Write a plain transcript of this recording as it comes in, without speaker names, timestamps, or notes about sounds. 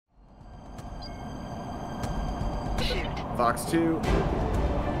Fox 2.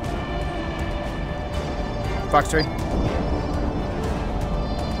 Fox 3.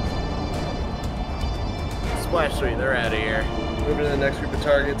 Splash 3, they're out of here. Moving to the next group of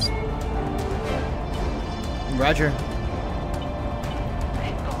targets. Roger.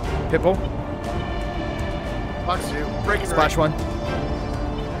 Pitbull. Fox 2, breaking Splash right. 1.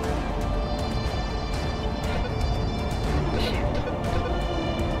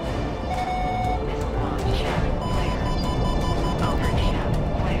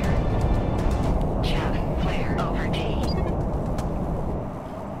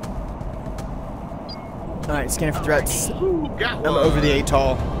 Alright, scanning for threats. I'm over the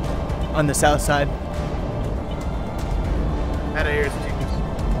VTOL on the south side. Out of here, students.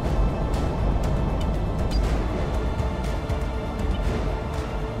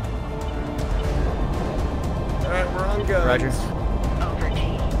 Alright, we're on go. Roger.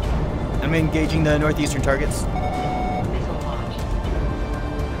 I'm engaging the northeastern targets.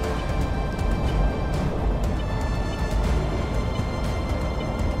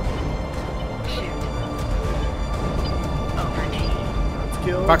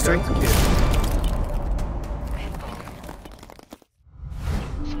 Fox 3.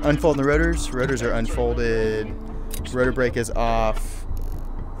 Unfolding the rotors. Rotors are unfolded. Rotor brake is off.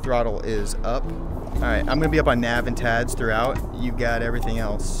 Throttle is up. Alright, I'm going to be up on nav and TADS throughout. You've got everything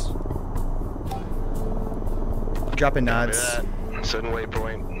else. Dropping nods. Setting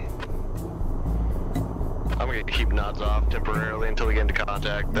waypoint. I'm going to keep nods off temporarily until we get into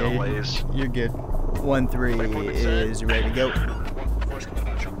contact. Then lays. You're good. 1-3 is ready to go.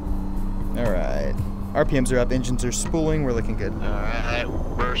 Alright. RPMs are up, engines are spooling, we're looking good. Alright,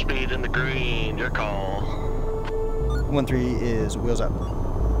 burst speed in the green, your call. 1-3 is wheels up.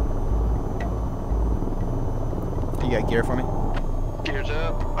 You got gear for me? Gears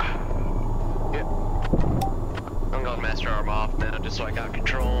up. Yep. I'm going master arm off now just so I got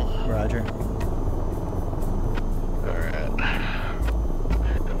control. Roger. Alright.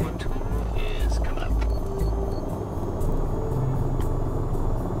 The 1-2 is coming up.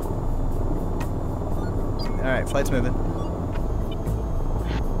 Alright, flight's moving.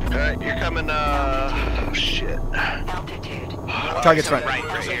 Alright, you're coming, oh shit. Target's front.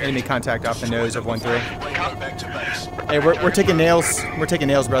 Enemy contact off the nose of 1-3. Hey, we're taking nails. We're taking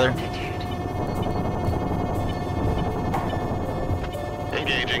nails, brother.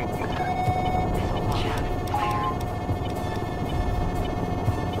 Engaging.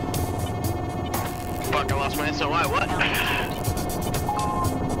 Fuck, I lost my SOI, what?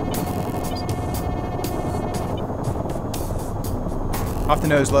 Off the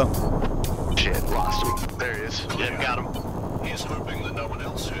nose, low. Shit, lost him. There he is. Yeah, got him. He's hoping that no one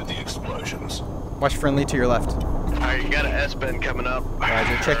else heard the explosions. Watch friendly to your left. Alright, you got an S-bend coming up.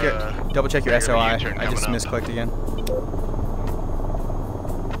 Roger. Check your, double check your SOI. I just misclicked again.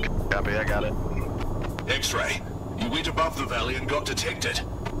 Copy, I got it. X-ray. You went above the valley and got detected.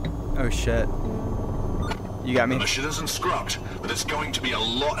 Oh shit. You got The me? mission isn't scrubbed, but it's going to be a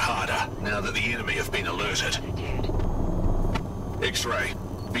lot harder now that the enemy have been alerted. X-ray,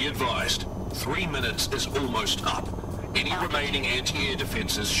 be advised. 3 minutes is almost up. Any remaining anti-air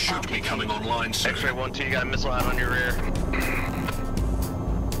defenses should be coming online soon. X-ray 1-2, you got a missile out on your rear.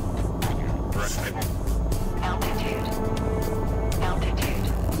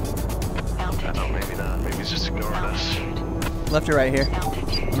 Oh, maybe not. Maybe he's just ignoring us. Left or right here?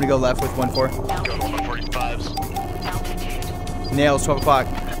 I'm gonna go left with 1-4. Going 145s. Nails, 12 o'clock.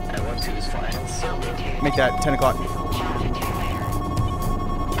 And 1-2 is fine. Make that 10 o'clock.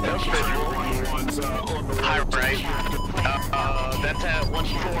 High right. That's at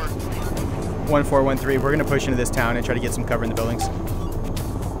 1-4. 1-4, 1-3. We're gonna push into this town and try to get some cover in the buildings.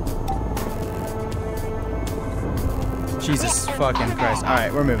 Jesus fucking Christ.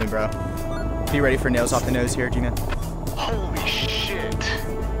 Alright, we're moving, bro. Be ready for nails off the nose here, Gina. Holy shit.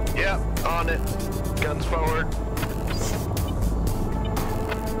 Yep, on it. Guns forward.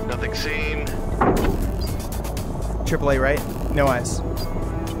 Nothing seen. AAA right. No eyes.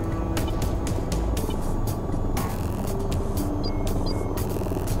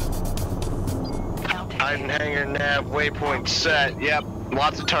 Hiding hangar nav, waypoint set. Yep,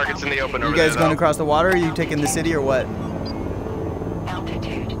 lots of targets in the open over You guys there, going though. across the water? Or are you taking the city or what? We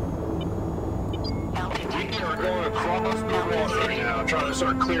are going across the water right now, trying to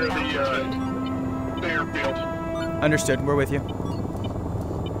start clearing the airfield. Understood. We're with you.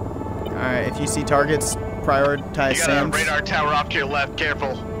 Alright, if you see targets, prioritize You got a SAMs. radar tower off to your left,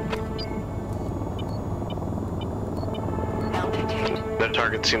 careful. No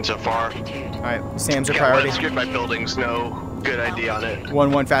targets seen so far. Alright, SAMs are Got priority. one secured by buildings, no good ID on it.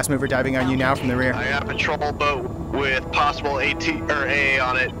 1-1 fast mover diving on you now from the rear. I got a patrol boat with possible AT or AA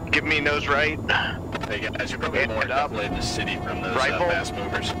on it. Give me nose right. Hey guys, you're probably more definitely in the city from those fast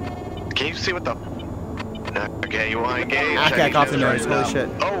movers. Can you see what the? Okay, you want to engage? ACAC off the nose. Holy shit.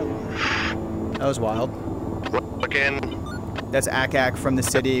 Oh. That was wild. Looking. That's ACAC from the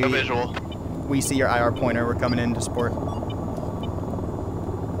city. No visual. We see your IR pointer. We're coming in to support.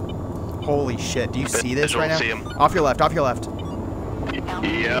 Holy shit. Do you see this right now? See him. Off your left. Off your left.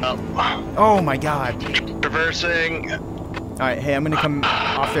 Yep. Oh my god. Traversing. Alright, hey, I'm gonna come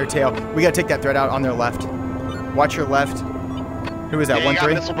off their tail. We gotta take that threat out on their left. Watch your left. Who is that? Yeah, you got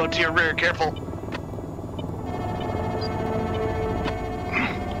 1-3? a missile boat to your rear. Careful.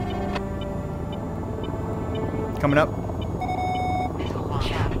 Coming up.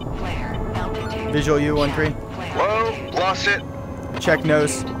 Visual you, 1-3. Whoa, lost it. Check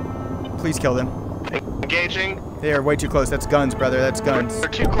nose. Please kill them. Engaging. They are way too close. That's guns, brother. That's guns. They're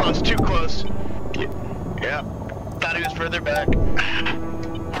too close, too close. Yeah. Thought he was further back.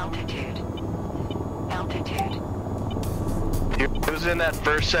 Altitude. He was in that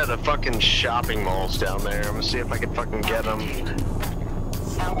first set of fucking shopping malls down there. I'm gonna see if I can fucking get him.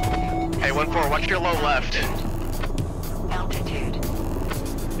 Hey, 1-4, watch your low left. Altitude.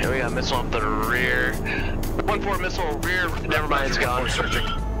 Yeah, we got a missile up the rear. 1-4 missile rear. Never mind, it's gone.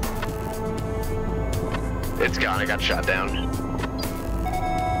 It's gone. I got shot down.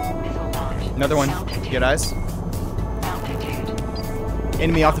 Another one. Good eyes.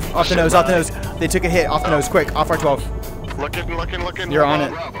 Enemy off the nose. Off the nose. They took a hit. Off the nose. Quick. Off our 12. Looking. You're on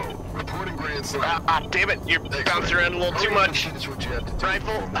it. Ah, damn it. You're bouncing around a little too much.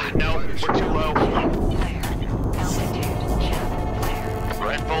 Rifle. No, we're too low.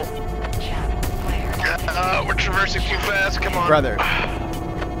 Rifle. We're traversing too fast. Come on. Brother.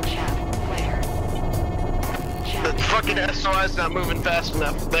 The fucking SOI's not moving fast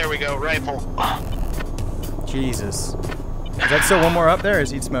enough. There we go. Rifle. Jesus. Is that still one more up there, or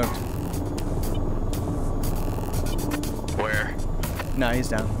is he smoked? Where? Nah, he's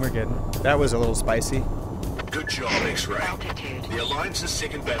down. We're good. That was a little spicy. Good job, X-Ray. The Alliance's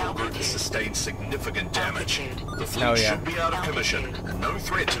second battle group has sustained significant damage. The fleet should be out of commission, and no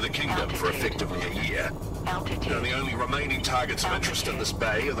threat to the kingdom for effectively a year. Now, the only remaining targets of interest in this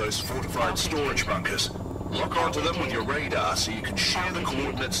bay are those fortified storage bunkers. Lock onto them with your radar so you can share the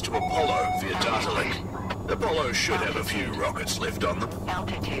coordinates to Apollo via data link. Apollo should have a few rockets left on them.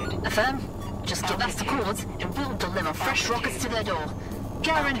 Affirm. Just give us the codes and we'll deliver fresh rockets to their door.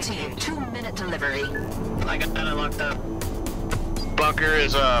 Guaranteed 2-minute delivery. I got that locked up. Bunker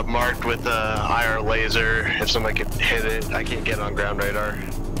is marked with IR laser. If somebody could hit it, I can't get on ground radar.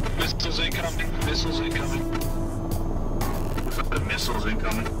 Missiles incoming. Missiles incoming. The missiles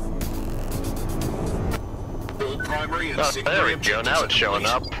incoming. All primary and secondary objectives. Now it's showing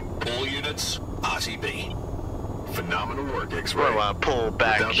up. All units, RTB. Phenomenal work, X-Ray. We'll pull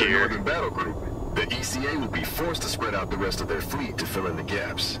back Without here. the Northern Battle Group, the ECA will be forced to spread out the rest of their fleet to fill in the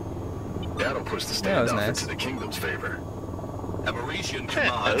gaps. That'll push the standoff into the Kingdom's favor. A Parisian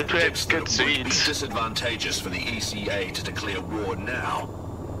command predicts that good it would be seeds. disadvantageous for the ECA to declare war now.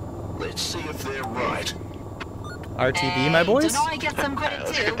 Let's see if they're right. RTB, my boys? Did I get some credit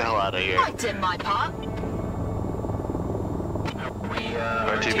Let's too? get the hell out of here. I did my part.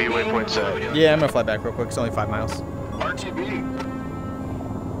 RTB waypoint set. Yeah, I'm gonna fly back real quick. It's only 5 miles. RTB.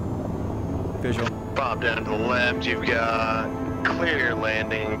 Visual. Bob down to the left. You've got clear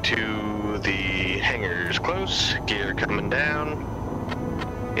landing to the hangars close. Gear coming down.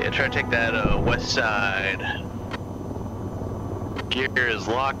 Yeah, try to take that west side. Gear is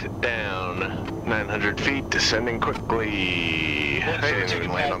locked down. 900 feet, descending quickly. I didn't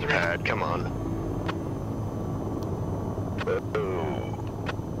even land on the pad. Come on.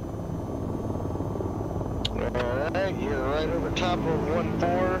 Alright, you're right over top of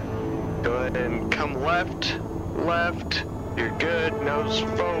 1-4. Go ahead and come left, left. You're good. Nose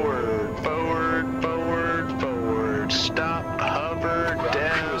forward, forward, forward, forward. Stop, hover,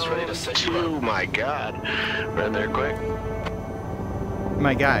 down. Two. My God. Run there quick.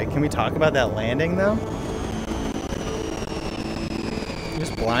 My guy, can we talk about that landing though?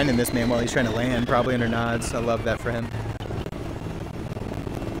 Just blinding this man while he's trying to land, probably under nods. I love that for him.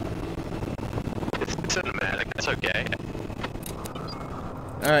 It's cinematic. It's okay.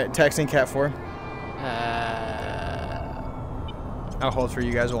 Alright, texting Cat 4. I'll hold for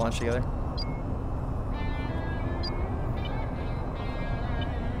you guys. We'll launch together.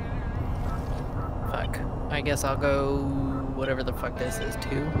 Fuck. I guess I'll go whatever the fuck this is,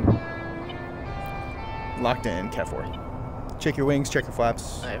 2. Locked in, Cat 4. Check your wings, check your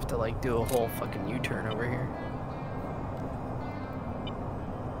flaps. I have to like do a whole fucking U-turn over here.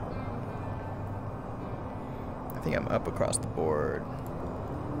 think I'm up across the board.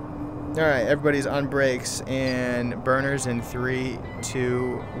 All right, everybody's on brakes and burners in 3,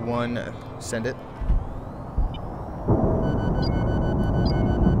 2, 1. Send it.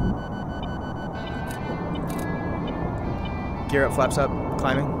 Gear up, flaps up,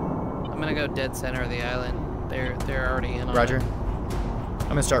 climbing. I'm gonna go dead center of the island. They're already in on Roger. it. I'm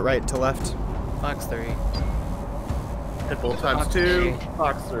gonna start right to left. Fox 3. Pitbull times Fox 2. 3.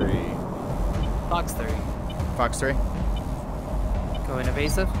 Fox 3. Fox 3. Fox 3. Going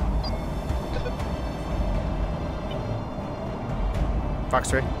evasive. Fox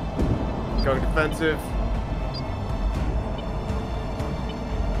 3. Going defensive.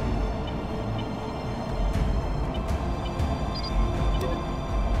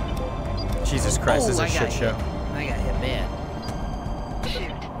 Jesus Christ, this is a I got shit show. hit. I got hit bad.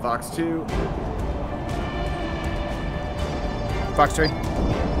 Fox 2. Fox 3.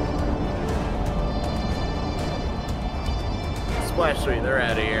 Splash 3. They're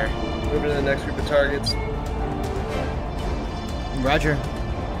out of here. Moving to the next group of targets. Roger.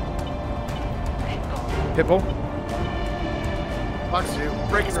 Pitbull. Fox 2.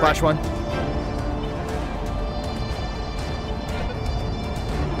 Breaking Splash right. 1.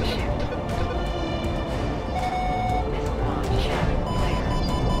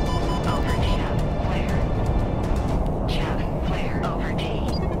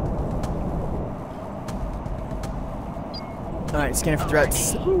 Alright, scanning for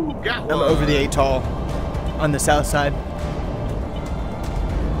threats. Got I'm one. over the VTOL on the south side.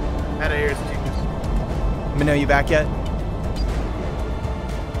 Out of here, Steve. Let me know you back yet?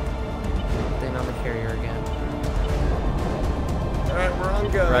 Then on the carrier again. Alright, we're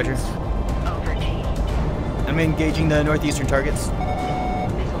on guns. Roger. I'm engaging the northeastern targets.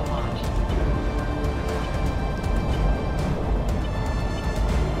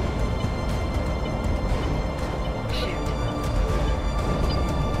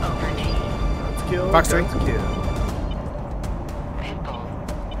 Kill, Fox 3. guns kill.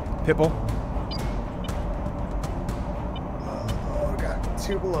 Pitbull. Oh, got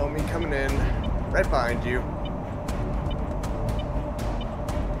 2 below me coming in. Right behind you.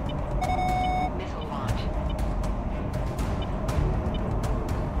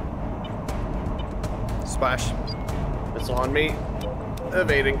 Splash. Missile on me.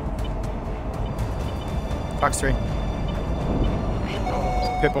 Evading. Fox 3.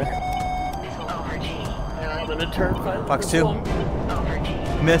 Pitbull. I'm gonna turn fight. Fox 2.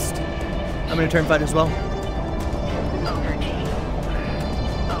 Missed. I'm gonna turn fight as well.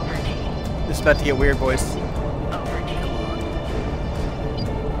 This is about to get weird, boys.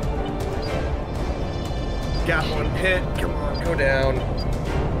 Got one hit. Come on, go down.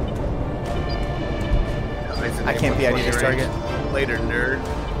 I can't be out of this target. Later, nerd.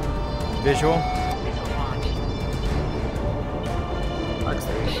 Visual. Fox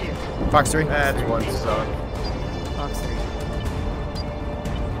 3. Fox 3. That's one suck. Fox 3.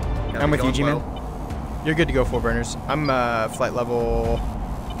 Got I'm me with you, going G-Man. low. You're good to go, 4 burners. I'm flight level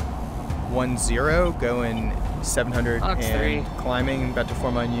 10, going 700 Fox and 3. climbing. About to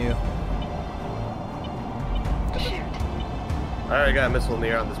form on you. Alright, I got a missile in the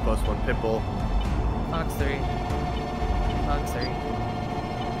air on this post 1. Pitbull. Fox 3. Fox 3.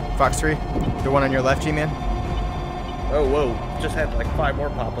 Fox 3. The one on your left, G-Man. Oh, whoa. Just had like 5 more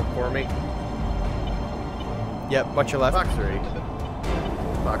pop up for me. Yep, watch your left. Fox 3.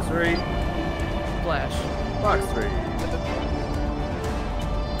 Fox 3. Flash. Fox 3.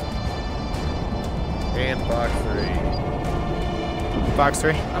 And Fox 3. Fox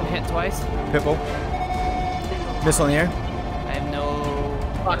 3. I'm hit twice. Pitbull. Missile in the air. I have no...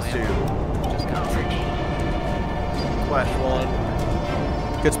 Fox 2. Just got Flash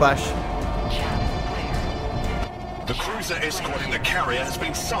 1. Good splash. The cruiser escorting the carrier has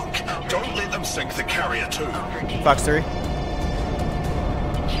been sunk. Don't let them sink the carrier too. Fox 3.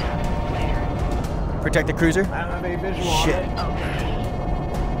 Protect the cruiser. I don't have any visual Shit. on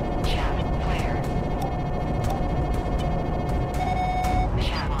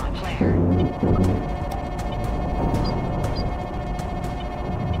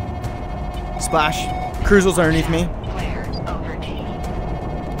Splash. Cruiser's underneath me.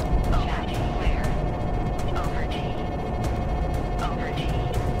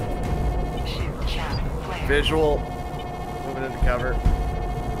 it. Visual. Moving into cover.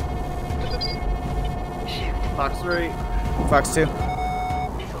 Fox 3. Fox 2.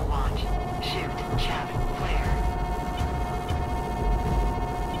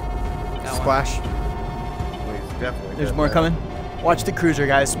 Splash. He's definitely There's dead more now. coming. Watch the cruiser,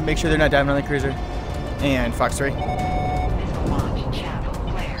 guys. Make sure they're not diving on the cruiser. And Fox 3.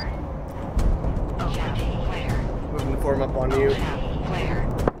 1-4, I'm up on you.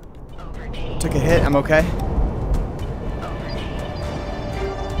 Took a hit. I'm okay.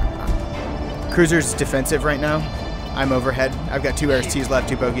 Cruiser's defensive right now. I'm overhead. I've got 2 RSTs left,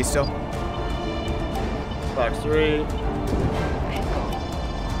 2 bogeys still. Fox 3.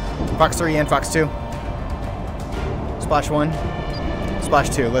 Fox 3 and Fox 2. Splash 1. Splash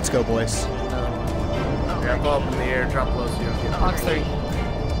 2. Let's go, boys. Yeah, fall up in the air, drop low so you don't get Fox 3.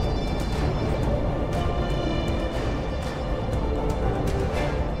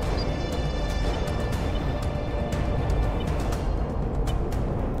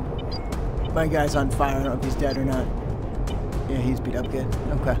 My guy's on fire. I don't know if he's dead or not. Yeah, he's beat up good.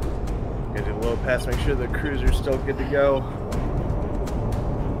 Okay. Get a little pass, make sure the cruiser's still good to go.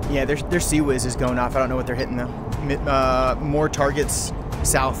 Yeah, their Sea Whiz is going off. I don't know what they're hitting though. More targets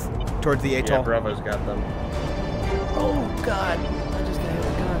south towards the atoll. Yeah, Bravo's got them. Oh god, I just got hit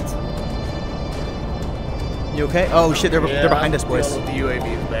with guns. You okay? Oh shit, they're behind us, boys. The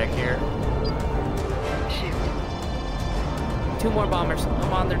UAVs back here. 2 more bombers.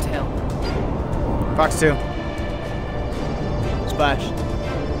 I'm on their tail. Fox 2. Splash.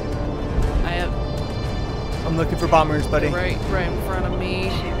 I'm looking for bombers, buddy. Right in front of me.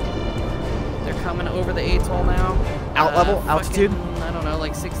 They're coming over the atoll now. Out level? Altitude? I don't know,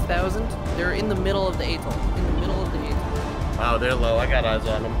 like 6,000. They're in the middle of the atoll. In the middle of the atoll. Wow, they're low. I got eyes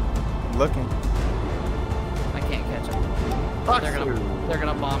on them. Looking. I can't catch them. Fox They're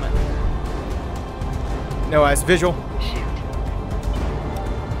gonna bomb it. No eyes. Visual.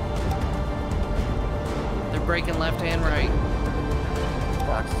 They're breaking left and right.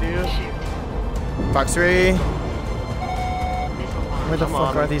 Fox 2. Fox 3. Where the Come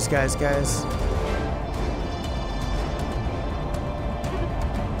fuck on. are these guys, guys?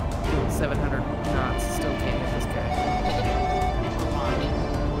 700 knots. Still can't hit this guy.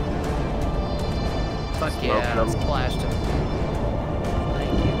 Fuck yeah, them. splashed him.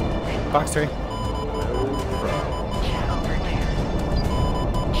 Thank you. Fox 3.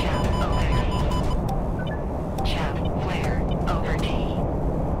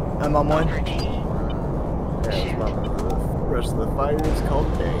 I'm on 1. Yeah, it's about the rest of the fighters called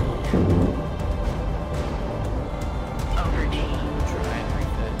day. Try and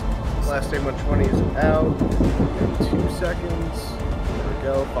refit. Last day 120 is out. 2 seconds. There we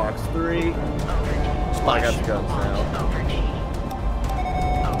go. Fox 3. I got the guns now.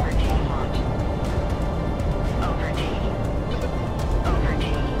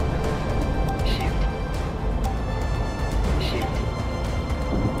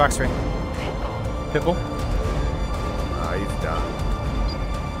 Fox 3. Pitbull. Ah, he's done.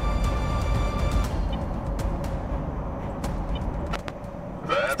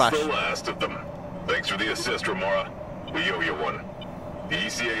 That's Splash. the last of them. Thanks for the assist, Remora. We owe you one. The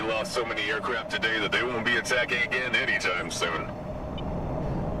ECA lost so many aircraft today that they won't be attacking again anytime soon.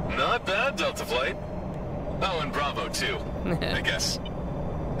 Not bad, Delta Flight. Oh, and Bravo, too, I guess.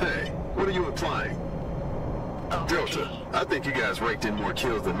 Hey, what are you implying? Delta, I think you guys raked in more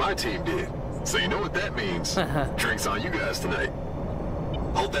kills than my team did. So you know what that means. Drinks on you guys tonight.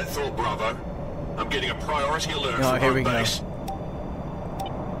 Hold that thought, Bravo. I'm getting a priority alert Oh, from here home we go. base.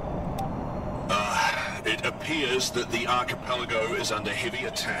 It appears that the archipelago is under heavy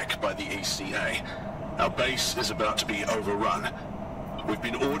attack by the ECA. Our base is about to be overrun. We've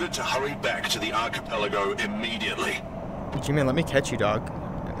been ordered to hurry back to the archipelago immediately. G-Man, let me catch you, dog.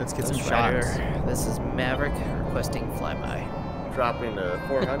 Let's get some Ghost shots. Rider. This is Maverick requesting flyby. Dropping to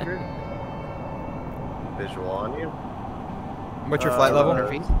 400. Visual on you. What's your flight level?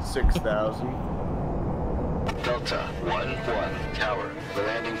 6,000. Delta 1-1, tower. The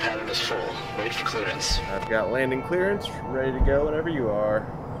landing pattern is full. Wait for clearance. I've got landing clearance. Ready to go whenever you are.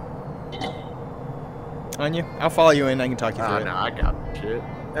 On you? I'll follow you in. I can talk you through it. No, I got shit.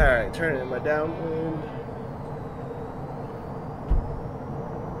 Alright, turn it in my downwind.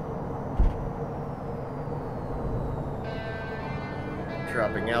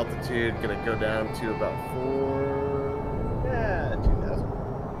 Dropping altitude, gonna go down to about 2,000.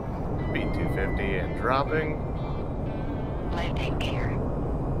 Beat 250 and dropping. Landing gear.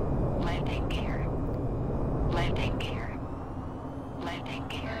 Landing gear. Landing gear. Landing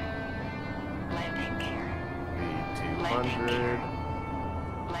gear. Landing gear. Beat 200.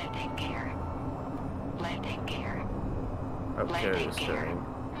 Landing gear. Landing gear. Okay, Landing this gear. turn.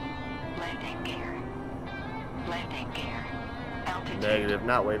 Landing gear. Landing gear. Altitude. Negative,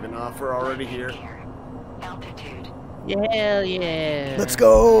 not waving off. We're already Landing here. gear. Altitude. Hell yeah. Let's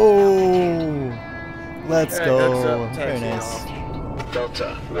go! Let's Alright, hooks go. up, Very taxi nice. off.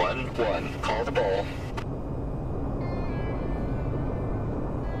 Delta 1-1, call the ball.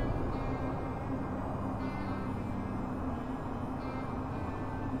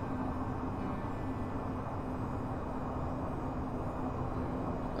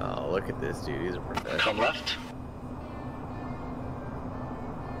 Look at this dude. He's a professional. Come left.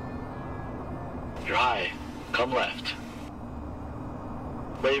 You're high. Come left.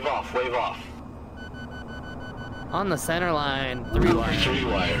 Wave off, wave off. On the center line, 3-wire.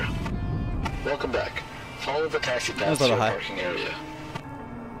 3-wire. Welcome back. Follow the taxi path to your parking area.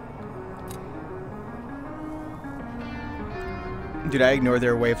 Dude, I ignore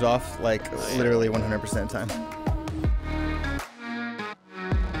their waves off like literally 100% of the time.